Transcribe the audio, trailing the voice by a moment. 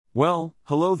Well,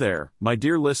 hello there, my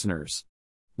dear listeners.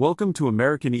 Welcome to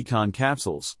American Econ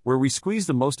Capsules, where we squeeze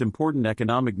the most important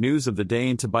economic news of the day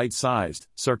into bite-sized,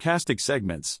 sarcastic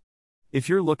segments. If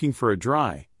you're looking for a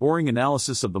dry, boring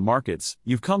analysis of the markets,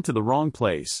 you've come to the wrong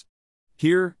place.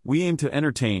 Here, we aim to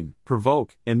entertain,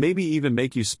 provoke, and maybe even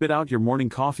make you spit out your morning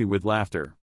coffee with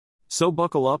laughter. So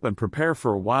buckle up and prepare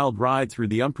for a wild ride through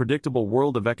the unpredictable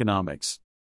world of economics.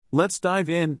 Let's dive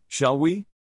in, shall we?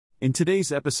 In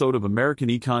today's episode of American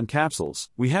Econ Capsules,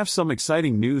 we have some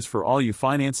exciting news for all you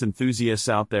finance enthusiasts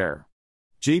out there.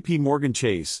 JPMorgan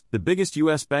Chase, the biggest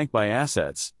U.S. bank by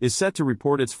assets, is set to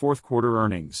report its fourth quarter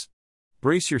earnings.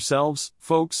 Brace yourselves,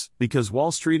 folks, because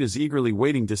Wall Street is eagerly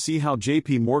waiting to see how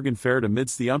JPMorgan fared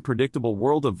amidst the unpredictable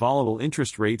world of volatile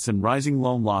interest rates and rising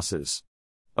loan losses.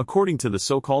 According to the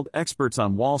so-called experts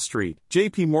on Wall Street,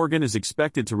 JPMorgan is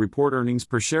expected to report earnings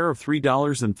per share of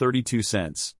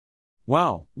 $3.32.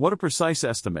 Wow, what a precise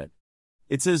estimate.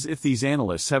 It's as if these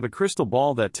analysts have a crystal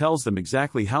ball that tells them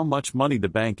exactly how much money the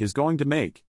bank is going to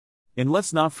make. And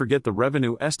let's not forget the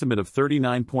revenue estimate of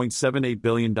 $39.78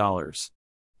 billion.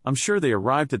 I'm sure they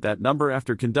arrived at that number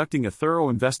after conducting a thorough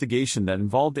investigation that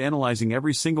involved analyzing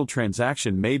every single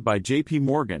transaction made by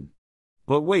JPMorgan.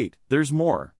 But wait, there's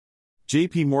more.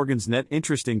 JPMorgan's net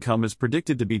interest income is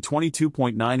predicted to be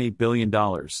 $22.98 billion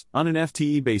on an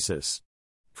FTE basis.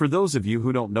 For those of you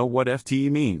who don't know what FTE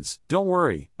means, don't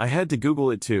worry, I had to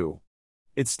Google it too.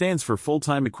 It stands for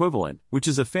full-time equivalent, which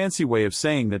is a fancy way of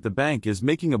saying that the bank is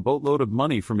making a boatload of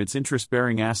money from its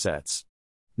interest-bearing assets.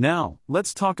 Now,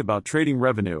 let's talk about trading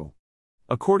revenue.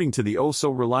 According to the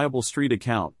oh-so-reliable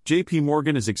StreetAccount,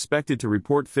 JPMorgan is expected to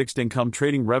report fixed income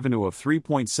trading revenue of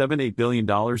 $3.78 billion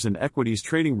and equities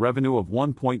trading revenue of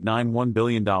 $1.91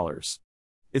 billion.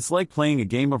 It's like playing a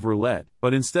game of roulette,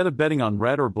 but instead of betting on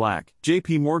red or black,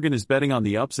 JPMorgan is betting on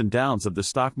the ups and downs of the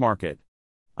stock market.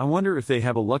 I wonder if they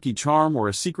have a lucky charm or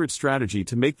a secret strategy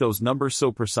to make those numbers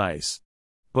so precise.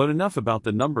 But enough about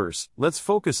the numbers, let's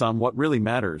focus on what really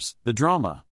matters, the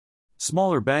drama.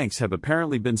 Smaller banks have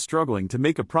apparently been struggling to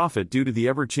make a profit due to the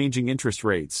ever-changing interest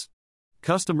rates.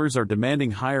 Customers are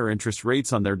demanding higher interest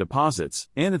rates on their deposits,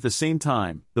 and at the same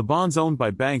time, the bonds owned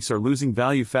by banks are losing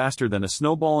value faster than a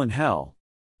snowball in hell.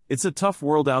 It's a tough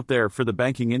world out there for the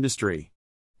banking industry.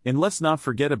 And let's not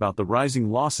forget about the rising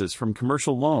losses from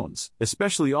commercial loans,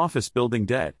 especially office building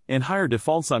debt, and higher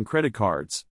defaults on credit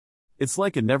cards. It's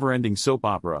like a never-ending soap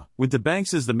opera, with the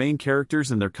banks as the main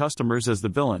characters and their customers as the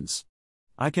villains.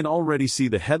 I can already see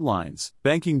the headlines: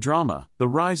 banking drama, the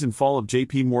rise and fall of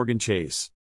JPMorgan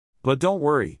Chase. But don't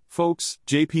worry, folks,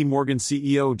 JPMorgan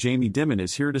CEO Jamie Dimon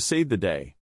is here to save the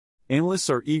day. Analysts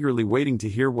are eagerly waiting to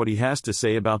hear what he has to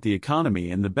say about the economy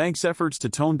and the bank's efforts to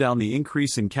tone down the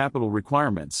increase in capital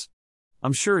requirements.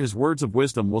 I'm sure his words of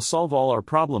wisdom will solve all our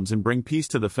problems and bring peace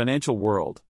to the financial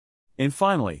world. And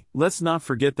finally, let's not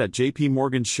forget that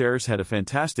JPMorgan's shares had a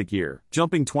fantastic year,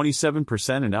 jumping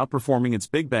 27% and outperforming its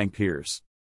big bank peers.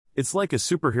 It's like a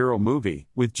superhero movie,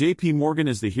 with JPMorgan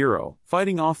as the hero,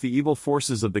 fighting off the evil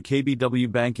forces of the KBW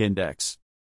Bank Index.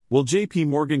 Will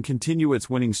JPMorgan continue its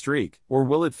winning streak, or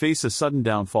will it face a sudden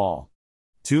downfall?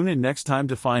 Tune in next time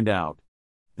to find out.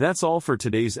 That's all for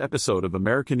today's episode of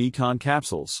American Econ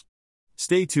Capsules.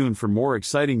 Stay tuned for more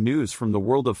exciting news from the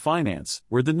world of finance,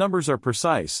 where the numbers are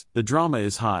precise, the drama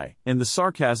is high, and the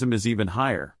sarcasm is even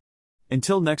higher.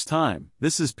 Until next time,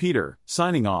 this is Peter,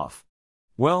 signing off.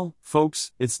 Well,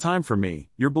 folks, it's time for me,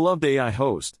 your beloved AI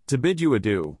host, to bid you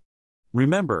adieu.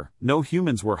 Remember, no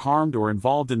humans were harmed or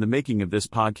involved in the making of this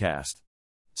podcast.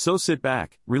 So sit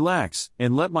back, relax,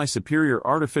 and let my superior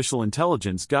artificial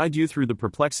intelligence guide you through the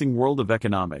perplexing world of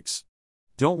economics.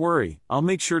 Don't worry, I'll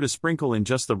make sure to sprinkle in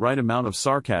just the right amount of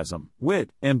sarcasm,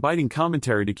 wit, and biting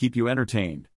commentary to keep you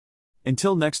entertained.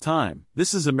 Until next time,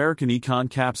 this is American Econ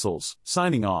Capsules,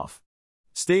 signing off.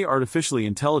 Stay artificially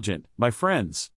intelligent, my friends.